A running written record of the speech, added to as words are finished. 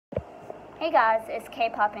Hey guys, it's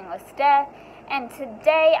K-Popping with Steph, and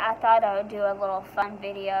today I thought I would do a little fun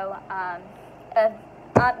video of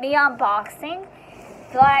me unboxing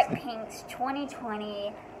BlackPink's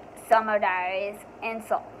 2020 Summer Diaries in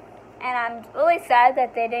Seoul. And I'm really sad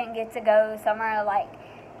that they didn't get to go somewhere like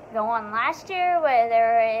the one last year where they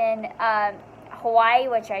were in Hawaii,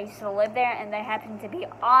 which I used to live there, and they happened to be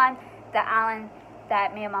on the island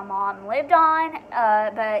that me and my mom lived on,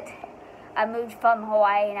 but I moved from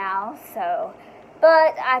Hawaii now,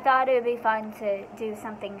 but I thought it would be fun to do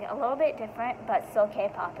something a little bit different, but still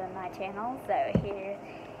K-pop on my channel. So here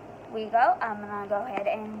we go. I'm gonna go ahead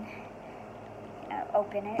and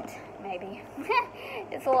open it, maybe.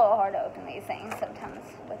 It's a little hard to open these things sometimes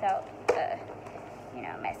without,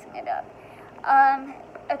 messing it up.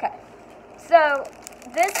 Okay. So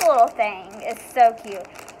this little thing is so cute.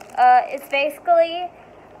 It's basically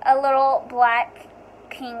a little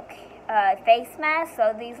BlackPink face mask.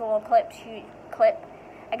 So these little clips you clip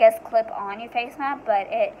on your face mask, but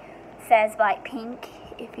it says BlackPink,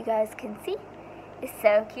 if you guys can see. It's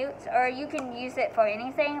so cute. Or you can use it for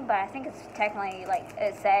anything, but I think it's technically, like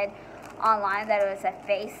it said online, that it was a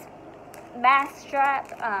face mask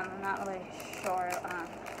strap. I'm not really sure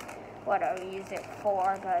what I would use it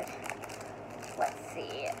for, but let's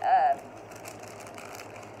see.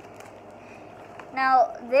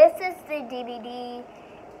 Now this is the DVD.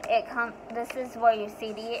 This is where your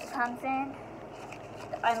CD comes in.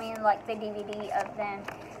 I mean, like the DVD of them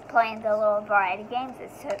playing the little variety games.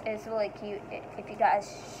 It's really cute. If you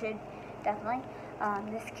guys should definitely.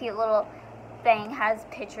 This cute little thing has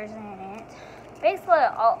pictures in it. Basically,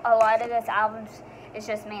 a lot of this album is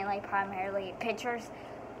just mainly primarily pictures.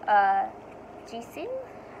 Jisoo,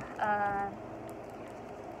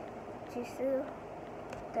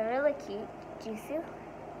 they're really cute. Jisoo,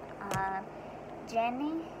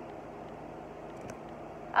 Jennie.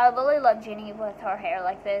 I really love Jennie with her hair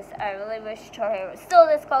like this. I really wish her hair was still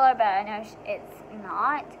this color, but I know it's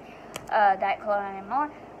not that color anymore.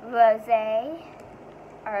 Rosé,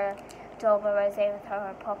 or adorable Rosé with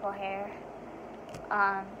her purple hair.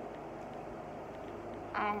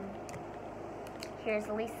 And here's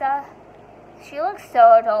Lisa. She looks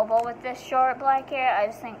so adorable with this short black hair. I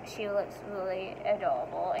just think she looks really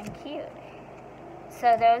adorable and cute.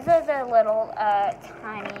 So those are the little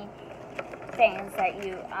tiny things that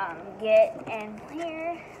you get in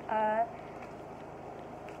here.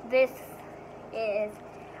 This is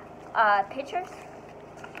pictures.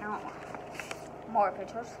 No, more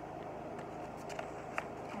pictures.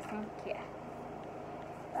 I think,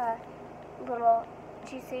 yeah. Little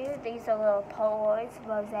Jisoo. These are little Polaroids.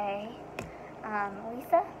 Rosé,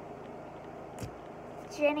 Lisa,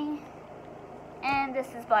 Jennie, and this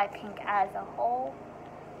is BlackPink as a whole,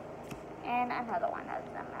 and another one of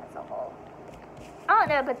them as a whole. I don't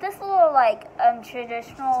know, but this little, like,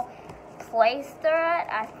 traditional place they're at,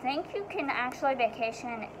 I think you can actually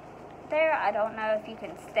vacation there. I don't know if you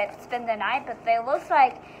can spend the night, but they look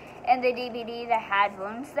like in the DVD they had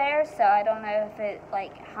rooms there, so I don't know if it,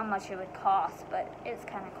 like, how much it would cost, but it's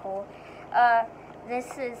kind of cool.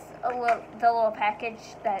 This is the little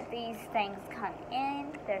package that these things come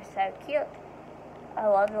in. They're so cute. I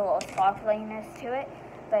love the little sparkliness to it.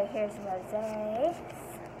 But here's Rosé.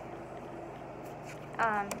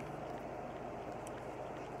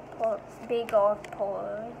 Big old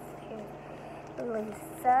Polaroids. Here's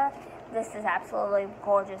Lisa. This is absolutely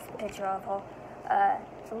gorgeous picture of her.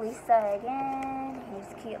 Lisa again.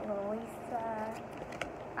 Here's cute little Lisa.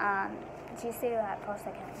 Jisoo, at first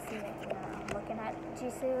I can't see it. I'm looking at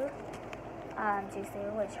Jisoo.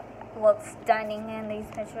 Jisoo, which looks stunning in these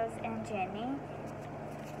pictures. And Jennie.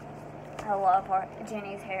 I love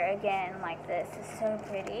Jennie's hair again, like this. It's so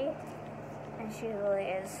pretty. And she really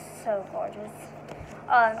is so gorgeous.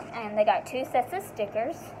 And they got 2 sets of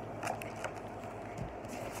stickers.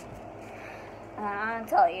 And I'm gonna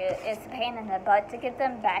tell you, it's a pain in the butt to get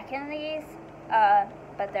them back in these.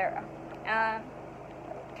 But they're, then,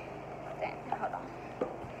 hold on.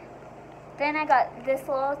 Then I got this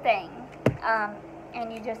little thing.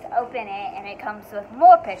 And you just open it and it comes with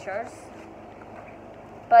more pictures.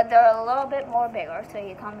 But they're a little bit more bigger, so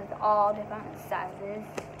you come with all different sizes.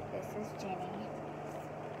 This is Jennie.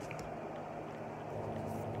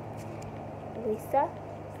 Lisa.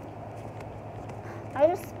 I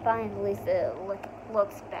just find Lisa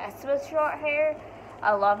looks best with short hair.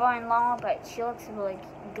 I love her in long, but she looks really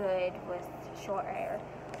good with short hair.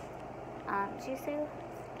 Jisoo,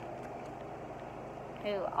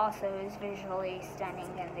 who also is visually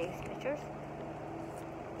stunning in these pictures.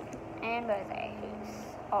 And Rosé, who's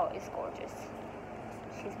always gorgeous.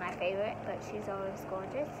 She's my favorite, but she's always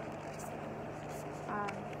gorgeous.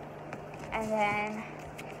 And then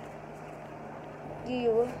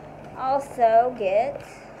you also get,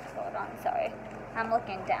 hold on, sorry, I'm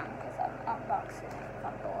looking down because I'm unboxing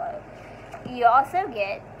from below. You also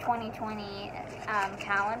get 2020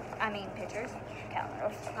 pictures,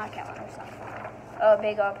 calendars, not calendars, oh,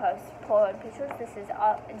 big old Polaroid pictures. This is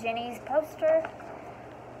Jenny's poster,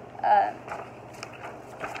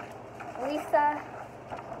 Lisa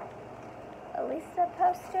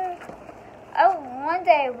poster. Oh, one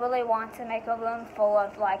day I really want to make a room full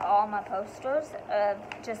of like all my posters of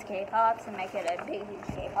just K-pops and make it a big huge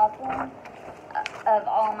K-pop room of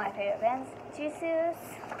all my favorite bands. Jisoo's.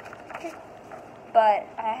 But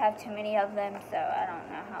I have too many of them, so I don't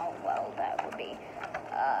know how well that would be.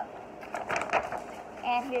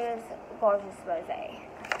 And here's gorgeous rosé.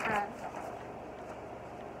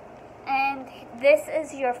 And this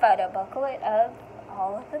is your photo booklet of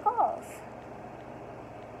all of the girls.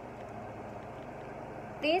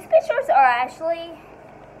 These pictures are actually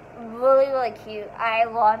really, really cute. I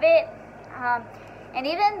love it. And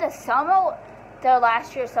even the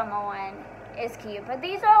last year's summer one is cute. But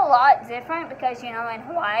these are a lot different because, you know, in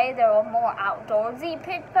Hawaii there are more outdoorsy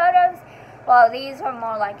photos. While these are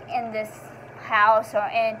more like in this house or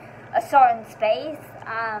in a certain space.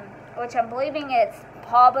 Which I'm believing it's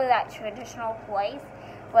probably that traditional place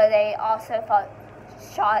where they also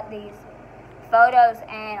shot these photos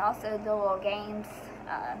and also the little games.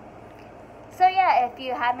 So yeah, if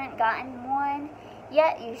you haven't gotten one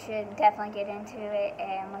yet, you should definitely get into it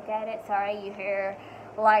and look at it. Sorry you hear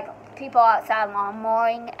like people outside lawn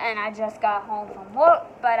mowing, and I just got home from work,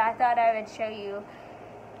 but I thought I would show you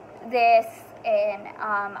this, and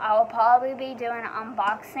I will probably be doing an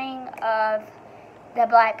unboxing of the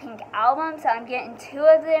BlackPink album. So I'm getting 2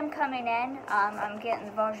 of them coming in. I'm getting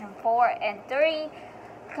the version 4 and 3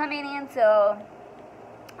 coming in, so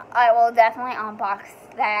I will definitely unbox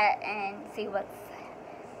that and see what's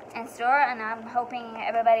in store, and I'm hoping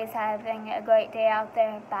everybody's having a great day out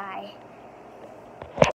there. Bye.